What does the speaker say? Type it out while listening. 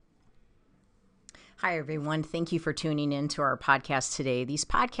Hi, everyone. Thank you for tuning in to our podcast today. These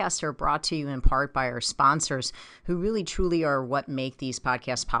podcasts are brought to you in part by our sponsors who really truly are what make these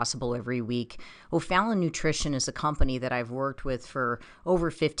podcasts possible every week. O'Fallon Nutrition is a company that I've worked with for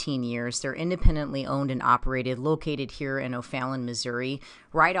over 15 years. They're independently owned and operated, located here in O'Fallon, Missouri,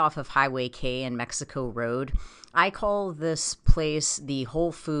 right off of Highway K and Mexico Road. I call this place the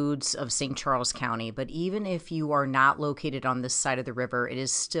Whole Foods of St. Charles County, but even if you are not located on this side of the river, it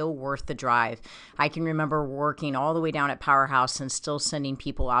is still worth the drive. I can remember working all the way down at Powerhouse and still sending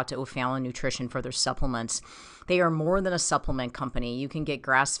people out to O'Fallon Nutrition for their supplements. They are more than a supplement company. You can get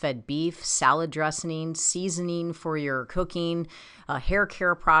grass-fed beef, salad dressing, seasoning for your cooking, hair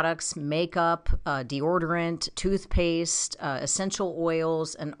care products, makeup, deodorant, toothpaste, essential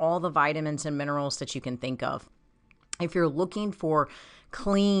oils, and all the vitamins and minerals that you can think of. If you're looking for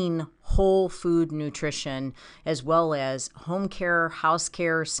clean, whole food nutrition, as well as home care, house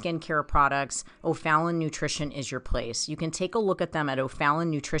care, skincare products, O'Fallon Nutrition is your place. You can take a look at them at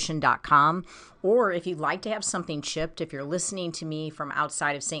o'fallonnutrition.com, or if you'd like to have something shipped, if you're listening to me from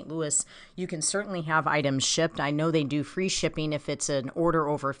outside of St. Louis, you can certainly have items shipped. I know they do free shipping if it's an order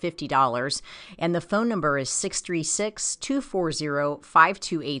over $50, and the phone number is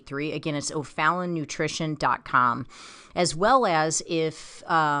 636-240-5283. Again, it's o'fallonnutrition.com. As well as if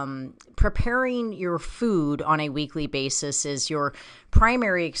preparing your food on a weekly basis is your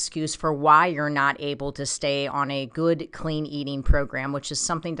primary excuse for why you're not able to stay on a good, clean eating program, which is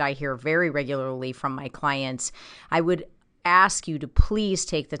something that I hear very regularly from my clients, I would ask you to please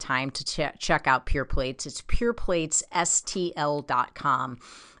take the time to check out Pure Plates. It's pureplatesstl.com.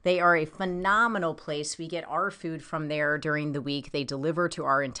 They are a phenomenal place. We get our food from there during the week. They deliver to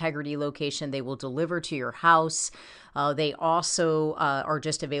our Integrity location. They will deliver to your house. They also are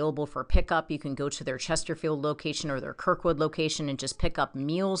just available for pickup. You can go to their Chesterfield location or their Kirkwood location and just pick up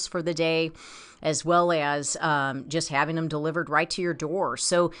meals for the day, as well as just having them delivered right to your door.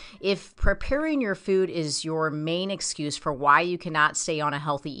 So if preparing your food is your main excuse for why you cannot stay on a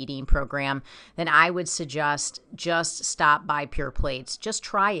healthy eating program, then I would suggest just stop by Pure Plates. Just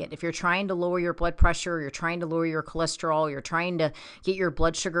try it. If you're trying to lower your blood pressure, you're trying to lower your cholesterol, you're trying to get your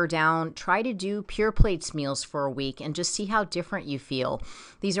blood sugar down, try to do Pure Plates meals for a week and just see how different you feel.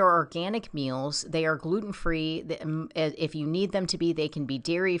 These are organic meals. They are gluten-free. If you need them to be, they can be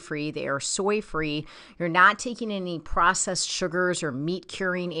dairy-free. They are soy-free. You're not taking any processed sugars or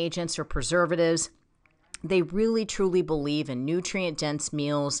meat-curing agents or preservatives. They really, truly believe in nutrient-dense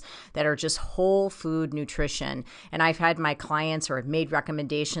meals that are just whole food nutrition. And I've had my clients, or I've made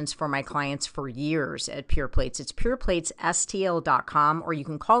recommendations for my clients for years at Pure Plates. It's pureplatesstl.com, or you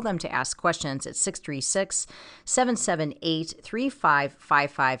can call them to ask questions at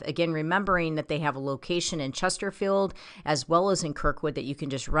 636-778-3555. Again, remembering that they have a location in Chesterfield as well as in Kirkwood that you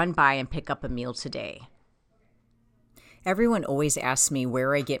can just run by and pick up a meal today. Everyone always asks me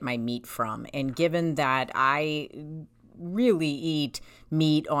where I get my meat from, and given that I really eat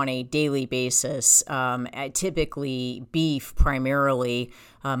meat on a daily basis, typically beef primarily,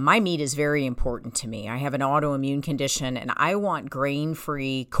 my meat is very important to me. I have an autoimmune condition and I want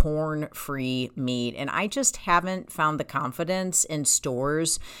grain-free, corn-free meat, and I just haven't found the confidence in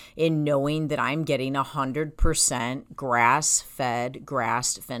stores in knowing that I'm getting 100% grass-fed,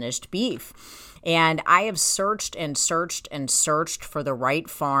 grass-finished beef. And I have searched and searched and searched for the right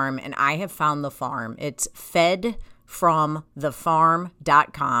farm, and I have found the farm. It's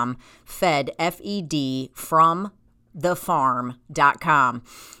fedfromthefarm.com, fed, F-E-D, from thefarm.com.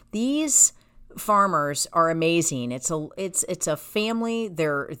 These farmers are amazing. It's a family.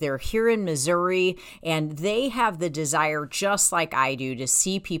 They're here in Missouri, and they have the desire, just like I do, to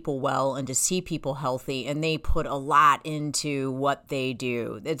see people well and to see people healthy, and they put a lot into what they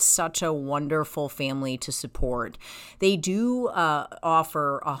do. It's such a wonderful family to support. They do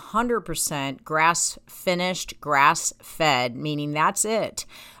offer 100% grass-finished, grass-fed, meaning that's it.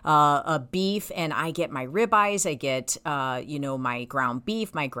 A beef, and I get my ribeyes, I get my ground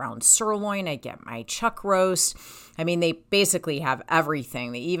beef, my ground sirloin, I get my chuck roast. I mean, they basically have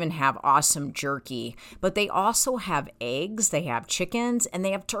everything. They even have awesome jerky, but they also have eggs, they have chickens, and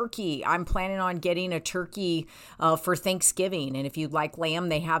they have turkey. I'm planning on getting a turkey for Thanksgiving, and if you'd like lamb,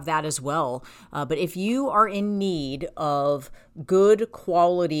 they have that as well. But if you are in need of good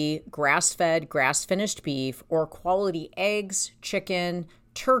quality grass-fed, grass-finished beef, or quality eggs, chicken,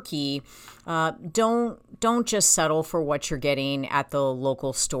 turkey, don't just settle for what you're getting at the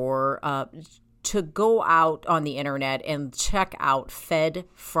local store. to go out on the internet and check out Fed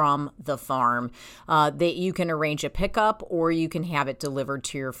from the Farm. That you can arrange a pickup or you can have it delivered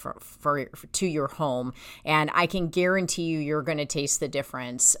to your home. And I can guarantee you're going to taste the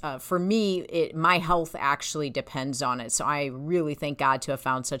difference. For me, my health actually depends on it. So I really thank God to have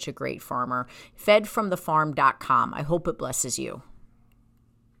found such a great farmer. Fedfromthefarm.com. I hope it blesses you.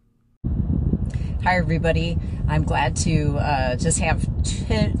 Hi, everybody. I'm glad to just have,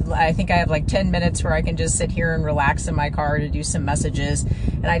 I think I have like 10 minutes where I can just sit here and relax in my car to do some messages.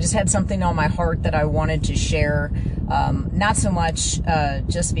 And I just had something on my heart that I wanted to share. Not so much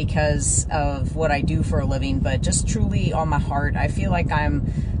just because of what I do for a living, but just truly on my heart. I feel like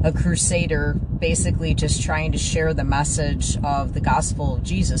I'm a crusader, basically just trying to share the message of the gospel of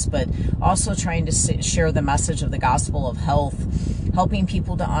Jesus, but also trying to share the message of the gospel of health, helping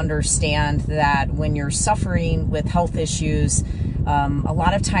people to understand that when you're suffering with health issues, a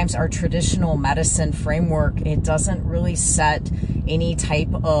lot of times our traditional medicine framework, it doesn't really set any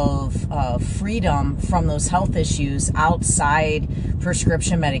type of freedom from those health issues outside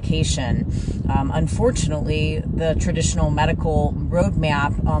prescription medication. Unfortunately, the traditional medical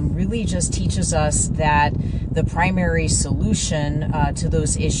roadmap really just teaches us that the primary solution to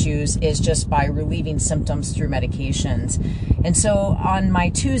those issues is just by relieving symptoms through medications. And so on my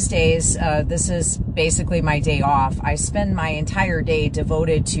Tuesdays, this is basically my day off. I spend my entire day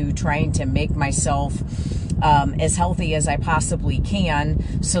devoted to trying to make myself as healthy as I possibly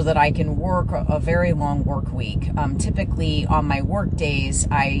can so that I can work a very long work week. Typically on my work days,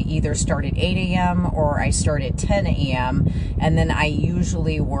 I either start at 8 a.m. or I start at 10 a.m. and then I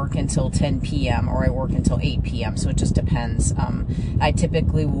usually work until 10 p.m. or I work until 8 p.m. So it just depends. I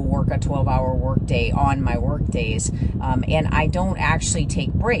typically will work a 12-hour work day on my work days, and I don't actually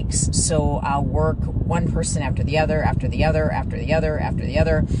take breaks. So I'll work one person after the other, after the other, after the other, after the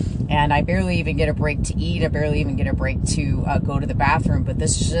other, and I barely even get a break to eat. I barely even get a break to go to the bathroom, but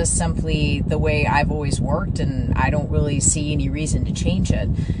this is just simply the way I've always worked, and I don't really see any reason to change it.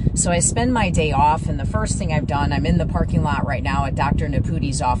 So I spend my day off, and the first thing I've done, I'm in the parking lot right now at Dr.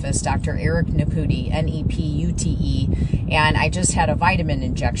 Naputi's office, Dr. Eric Naputi, Nepute, and I just had a vitamin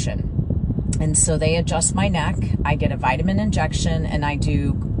injection. And so they adjust my neck, I get a vitamin injection, and I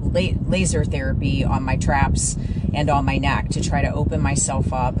do laser therapy on my traps and on my neck to try to open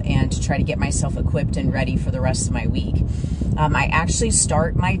myself up and to try to get myself equipped and ready for the rest of my week. I actually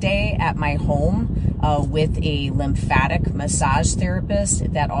start my day at my home with a lymphatic massage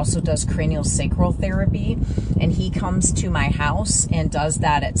therapist that also does cranial sacral therapy, and he comes to my house and does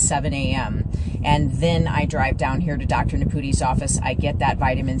that at 7 a.m. And then I drive down here to Dr. Naputi's office. I get that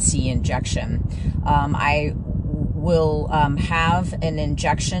vitamin C injection. I will have an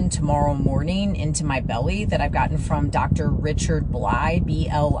injection tomorrow morning into my belly that I've gotten from Dr. Richard Bly,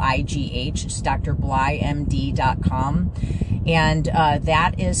 B-L-I-G-H. It's drblyMD.com. And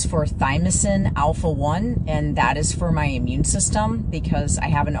that is for thymosin alpha-1, and that is for my immune system because I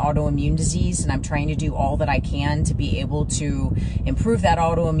have an autoimmune disease and I'm trying to do all that I can to be able to improve that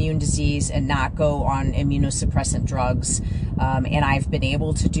autoimmune disease and not go on immunosuppressant drugs. And I've been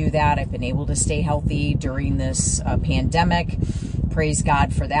able to do that. I've been able to stay healthy during this pandemic. Praise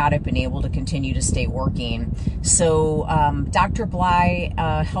God for that. I've been able to continue to stay working. So Dr. Bly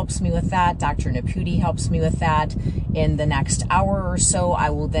helps me with that. Dr. Naputi helps me with that. In the next hour or so, I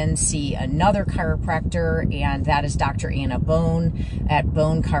will then see another chiropractor, and that is Dr. Anna Bone at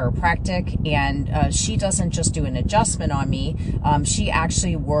Bone Chiropractic. And she doesn't just do an adjustment on me. She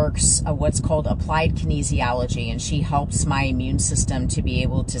actually works what's called applied kinesiology, and she helps my immune system to be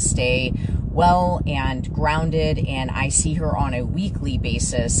able to stay well and grounded. And I see her on a weekly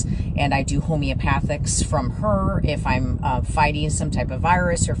basis, and I do homeopathics from her if I'm fighting some type of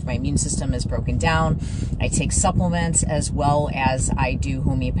virus or if my immune system is broken down. I take supplements as well as I do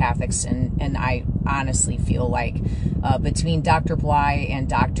homeopathics, and I honestly feel like between Dr. Bly and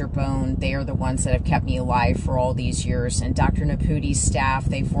Dr. Bone, they are the ones that have kept me alive for all these years. And Dr. Naputi's staff,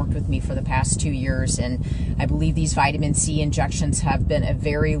 they've worked with me for the past 2 years, and I believe these vitamin C injections have been a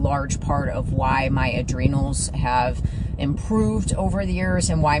very large part of why my adrenals have improved over the years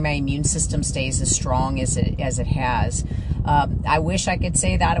and why my immune system stays as strong as it has. I wish I could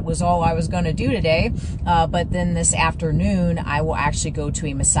say that it was all I was going to do today, but then this afternoon I will actually go to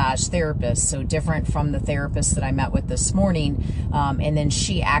a massage therapist, so different from the therapist that I met with this morning, and then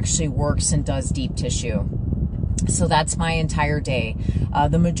she actually works and does deep tissue. So that's my entire day.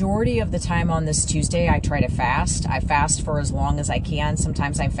 The majority of the time on this Tuesday, I try to fast. I fast for as long as I can.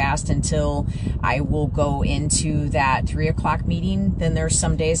 Sometimes I fast until I will go into that 3 o'clock meeting. Then there's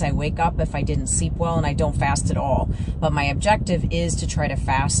some days I wake up if I didn't sleep well and I don't fast at all. But my objective is to try to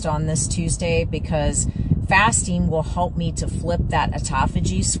fast on this Tuesday, because fasting will help me to flip that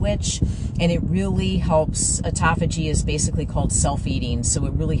autophagy switch, and it really helps. Autophagy is basically called self-eating, so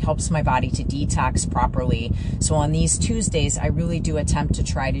it really helps my body to detox properly. So on these Tuesdays, I really do attempt to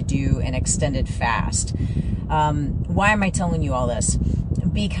try to do an extended fast. Why am I telling you all this?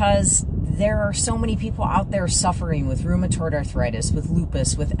 Because there are so many people out there suffering with rheumatoid arthritis, with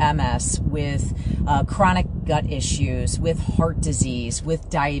lupus, with MS, with chronic gut issues, with heart disease, with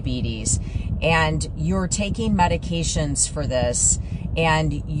diabetes, and you're taking medications for this,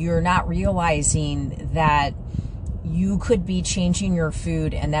 and you're not realizing that you could be changing your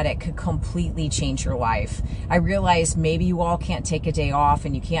food and that it could completely change your life. I realize maybe you all can't take a day off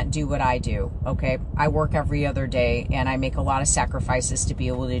and you can't do what I do, okay? I work every other day and I make a lot of sacrifices to be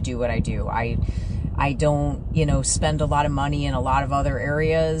able to do what I do. I don't, spend a lot of money in a lot of other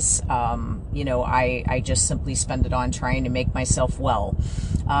areas. I just simply spend it on trying to make myself well.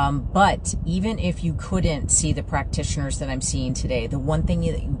 But even if you couldn't see the practitioners that I'm seeing today, the one thing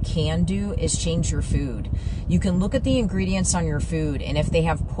that you can do is change your food. You can look at the ingredients on your food, and if they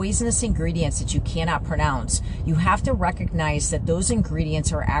have poisonous ingredients that you cannot pronounce, you have to recognize that those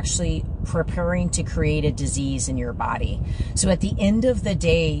ingredients are actually preparing to create a disease in your body. So at the end of the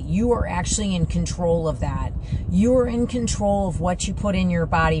day, you are actually in control of that. You are in control of what you put in your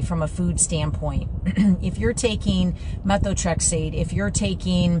body from a food standpoint. If you're taking methotrexate, if you're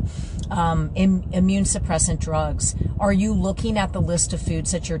taking immune suppressant drugs, are you looking at the list of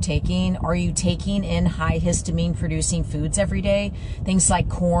foods that you're taking? Are you taking in high histamine producing foods every day? Things like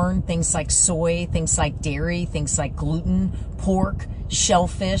corn, things like soy, things like dairy, things like gluten, pork,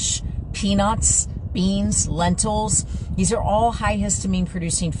 shellfish, peanuts, beans, lentils. These are all high histamine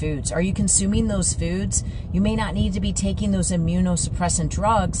producing foods. Are you consuming those foods? You may not need to be taking those immunosuppressant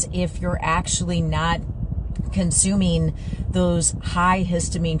drugs if you're actually not consuming those high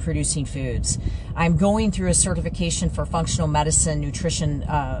histamine producing foods. I'm going through a certification for functional medicine nutrition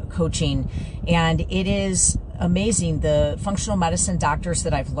coaching, and it is amazing. The functional medicine doctors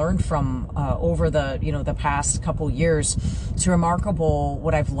that I've learned from over the past couple years, it's remarkable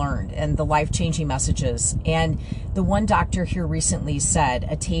what I've learned and the life-changing messages. And the one doctor here recently said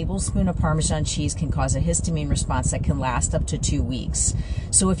a tablespoon of Parmesan cheese can cause a histamine response that can last up to 2 weeks.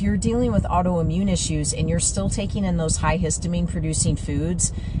 So if you're dealing with autoimmune issues and you're still taking in those high histamine producing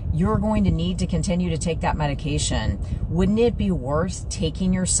foods, you're going to need to continue to take that medication. Wouldn't it be worth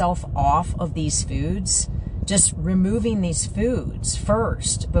taking yourself off of these foods? Just removing these foods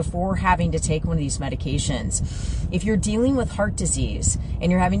first before having to take one of these medications. If you're dealing with heart disease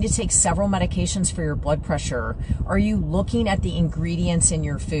and you're having to take several medications for your blood pressure, are you looking at the ingredients in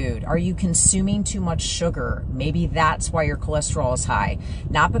your food? Are you consuming too much sugar? Maybe that's why your cholesterol is high.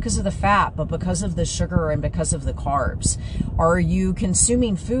 Not because of the fat, but because of the sugar and because of the carbs. Are you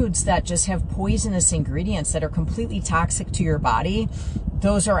consuming foods that just have poisonous ingredients that are completely toxic to your body?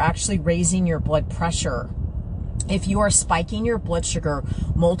 Those are actually raising your blood pressure. If you are spiking your blood sugar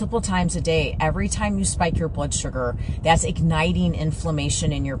multiple times a day, every time you spike your blood sugar, that's igniting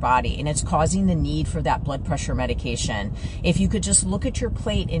inflammation in your body, and it's causing the need for that blood pressure medication. If you could just look at your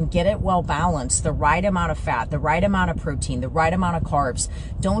plate and get it well balanced, the right amount of fat, the right amount of protein, the right amount of carbs,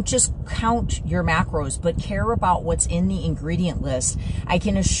 don't just count your macros, but care about what's in the ingredient list, I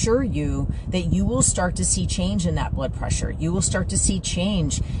can assure you that you will start to see change in that blood pressure. You will start to see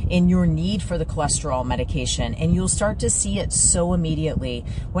change in your need for the cholesterol medication, and you'll start to see it so immediately.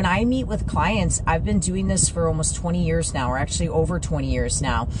 When I meet with clients, I've been doing this for almost 20 years now, or actually over 20 years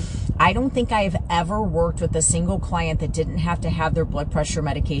now. I don't think I've ever worked with a single client that didn't have to have their blood pressure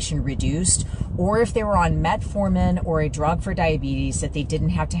medication reduced, or if they were on metformin or a drug for diabetes, that they didn't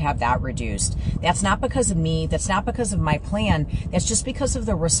have to have that reduced. That's not because of me. That's not because of my plan. That's just because of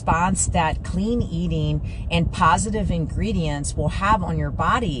the response that clean eating and positive ingredients will have on your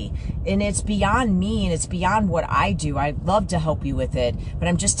body. And it's beyond me, and it's beyond what I do. I'd love to help you with it, but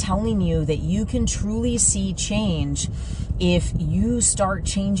I'm just telling you that you can truly see change if you start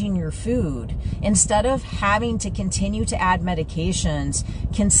changing your food. Instead of having to continue to add medications,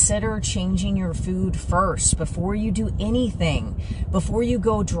 consider changing your food first before you do anything. Before you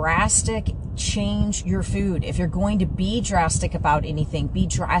go drastic, change your food. If you're going to be drastic about anything, be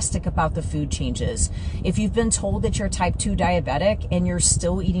drastic about the food changes. If you've been told that you're type 2 diabetic and you're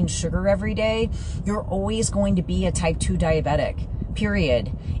still eating sugar every day, you're always going to be a type 2 diabetic.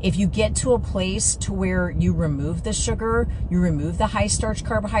 period. If you get to a place to where you remove the sugar, you remove the high starch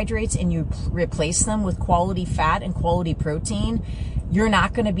carbohydrates, and you replace them with quality fat and quality protein, you're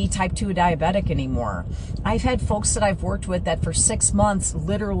not going to be type 2 diabetic anymore. I've had folks that I've worked with that for 6 months,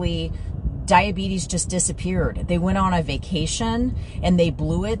 literally diabetes just disappeared. They went on a vacation and they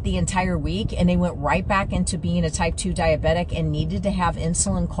blew it the entire week, and they went right back into being a type 2 diabetic and needed to have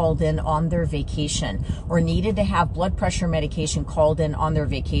insulin called in on their vacation, or needed to have blood pressure medication called in on their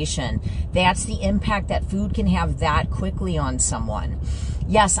vacation. That's the impact that food can have that quickly on someone.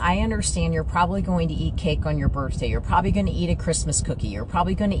 Yes, I understand you're probably going to eat cake on your birthday. You're probably going to eat a Christmas cookie. You're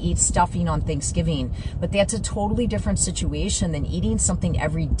probably going to eat stuffing on Thanksgiving. But that's a totally different situation than eating something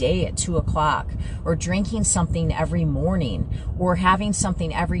every day at 2 o'clock, or drinking something every morning, or having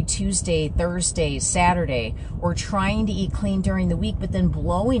something every Tuesday, Thursday, Saturday, or trying to eat clean during the week, but then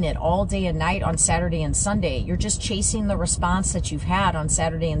blowing it all day and night on Saturday and Sunday. You're just chasing the response that you've had on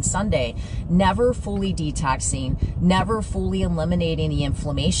Saturday and Sunday, never fully detoxing, never fully eliminating the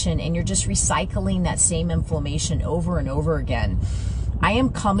inflammation, and you're just recycling that same inflammation over and over again. I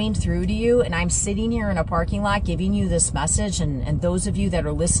am coming through to you, and I'm sitting here in a parking lot giving you this message, and those of you that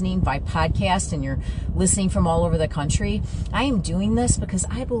are listening by podcast and you're listening from all over the country, I am doing this because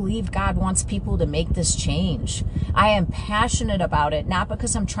I believe God wants people to make this change. I am passionate about it, not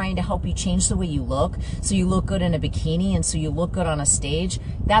because I'm trying to help you change the way you look, so you look good in a bikini and so you look good on a stage.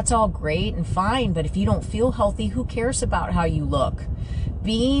 That's all great and fine, but if you don't feel healthy, who cares about how you look?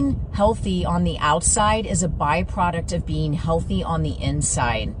 Being healthy on the outside is a byproduct of being healthy on the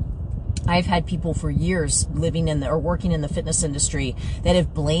inside. I've had people for years living in or working in the fitness industry that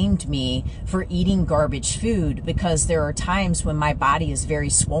have blamed me for eating garbage food, because there are times when my body is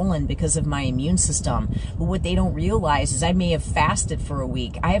very swollen because of my immune system. But what they don't realize is I may have fasted for a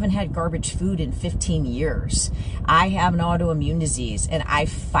week. I haven't had garbage food in 15 years. I have an autoimmune disease, and I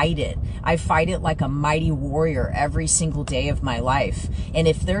fight it. I fight it like a mighty warrior every single day of my life. And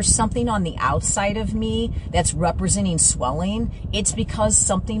if there's something on the outside of me that's representing swelling, it's because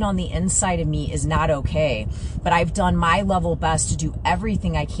something on the inside of me is not okay. But I've done my level best to do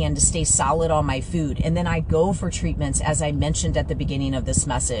everything I can to stay solid on my food. And then I go for treatments, as I mentioned at the beginning of this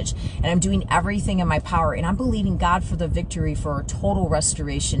message. And I'm doing everything in my power. And I'm believing God for the victory, for a total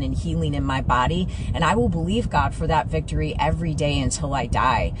restoration and healing in my body. And I will believe God for that victory every day until I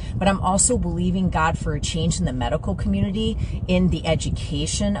die. But I'm also believing God for a change in the medical community, in the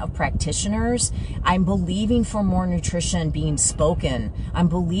education of practitioners. I'm believing for more nutrition being spoken. I'm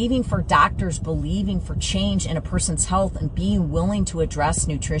believing for doctors believing for change in a person's health and being willing to address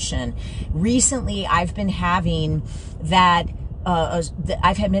nutrition. Recently, I've been having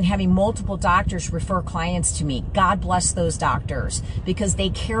multiple doctors refer clients to me. God bless those doctors, because they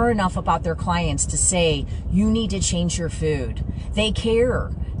care enough about their clients to say, you need to change your food. They care.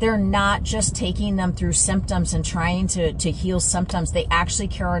 They're not just taking them through symptoms and trying to heal symptoms. They actually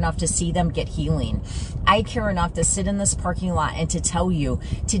care enough to see them get healing. I care enough to sit in this parking lot and to tell you,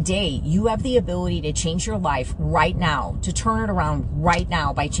 today, you have the ability to change your life right now, to turn it around right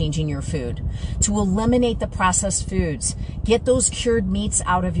now by changing your food, to eliminate the processed foods, get those cured meats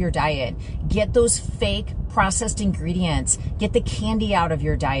out of your diet, get those fake processed ingredients, get the candy out of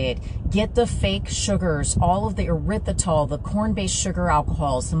your diet, get the fake sugars, all of the erythritol, the corn-based sugar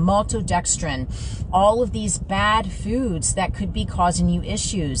alcohols, the maltodextrin, all of these bad foods that could be causing you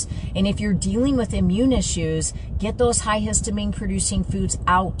issues. And if you're dealing with immune issues, get those high histamine producing foods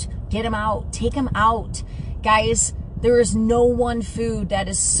out. Get them out. Take them out. Guys, there is no one food that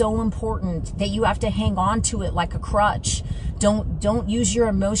is so important that you have to hang on to it like a crutch. Don't use your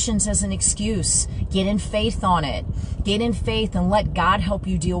emotions as an excuse. Get in faith on it. Get in faith and let God help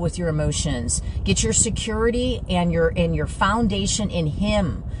you deal with your emotions. Get your security and your foundation in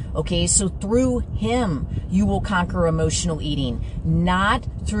Him. Okay, so through Him, you will conquer emotional eating, not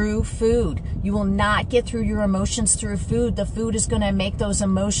through food. You will not get through your emotions through food. The food is going to make those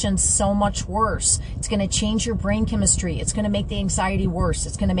emotions so much worse. It's going to change your brain chemistry. It's going to make the anxiety worse.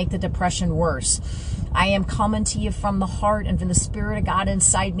 It's going to make the depression worse. I am coming to you from the heart and from the Spirit of God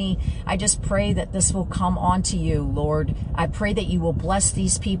inside me. I just pray that this will come onto you, Lord. I pray that you will bless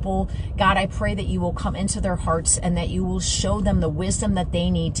these people. God, I pray that you will come into their hearts and that you will show them the wisdom that they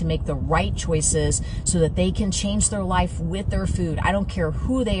need to make the right choices so that they can change their life with their food. I don't care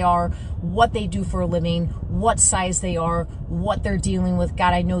who they are, what they do for a living, what size they are, what they're dealing with.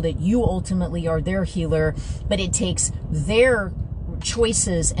 God, I know that you ultimately are their healer, but it takes their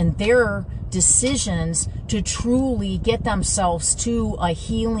choices and their decisions to truly get themselves to a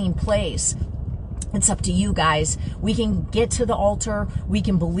healing place. It's up to you guys. We can get to the altar. We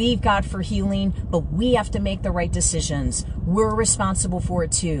can believe God for healing, but we have to make the right decisions. We're responsible for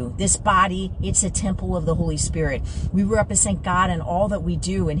it too. This body, it's a temple of the Holy Spirit. We represent God in all that we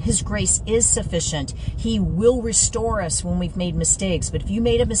do, and His grace is sufficient. He will restore us when we've made mistakes. But if you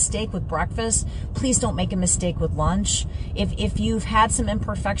made a mistake with breakfast, please don't make a mistake with lunch. If you've had some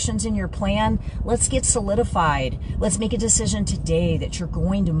imperfections in your plan, let's get solidified. Let's make a decision today that you're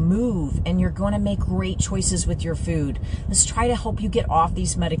going to move and you're going to make great choices with your food. Let's try to help you get off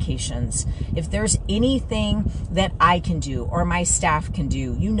these medications. If there's anything that I can do or my staff can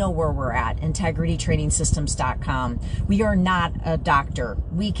do, you know where we're at, integritytrainingsystems.com. We are not a doctor.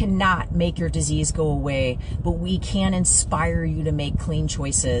 We cannot make your disease go away, but we can inspire you to make clean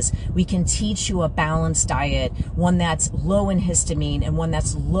choices. We can teach you a balanced diet, one that's low in histamine and one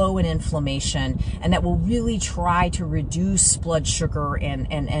that's low in inflammation, and that will really try to reduce blood sugar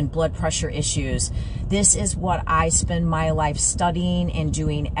and blood pressure issues. This is what I spend my life studying and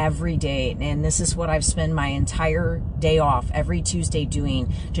doing every day. And this is what I've spent my entire day off every Tuesday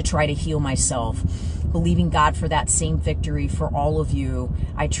doing to try to heal myself. Believing God for that same victory for all of you.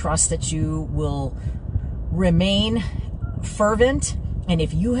 I trust that you will remain fervent. And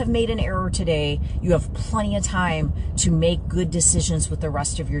if you have made an error today, you have plenty of time to make good decisions with the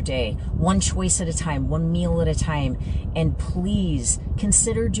rest of your day. One choice at a time, one meal at a time. And please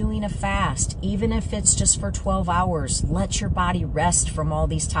consider doing a fast, even if it's just for 12 hours. Let your body rest from all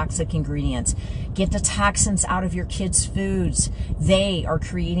these toxic ingredients. Get the toxins out of your kids' foods. They are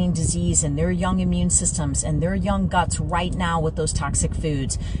creating disease in their young immune systems and their young guts right now with those toxic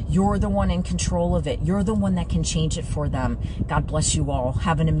foods. You're the one in control of it. You're the one that can change it for them. God bless you all.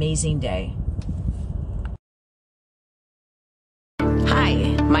 Have an amazing day. Hi,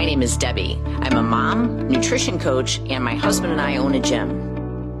 my name is Debbie. I'm a mom, nutrition coach, and my husband and I own a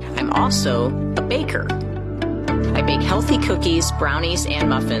gym. I'm also a baker. I bake healthy cookies, brownies, and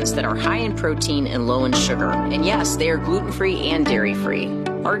muffins that are high in protein and low in sugar. And yes, they are gluten-free and dairy-free.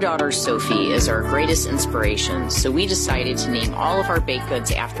 Our daughter, Sophie, is our greatest inspiration, so we decided to name all of our baked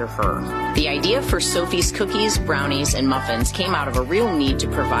goods after her. The idea for Sophie's cookies, brownies, and muffins came out of a real need to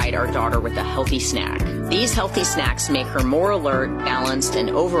provide our daughter with a healthy snack. These healthy snacks make her more alert, balanced, and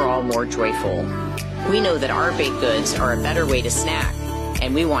overall more joyful. We know that our baked goods are a better way to snack,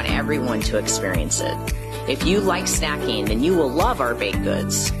 and we want everyone to experience it. If you like snacking, then you will love our baked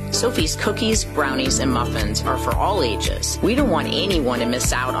goods. Sophie's cookies, brownies, and muffins are for all ages. We don't want anyone to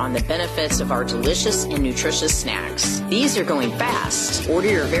miss out on the benefits of our delicious and nutritious snacks. These are going fast. Order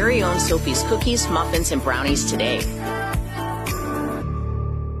your very own Sophie's cookies, muffins, and brownies today.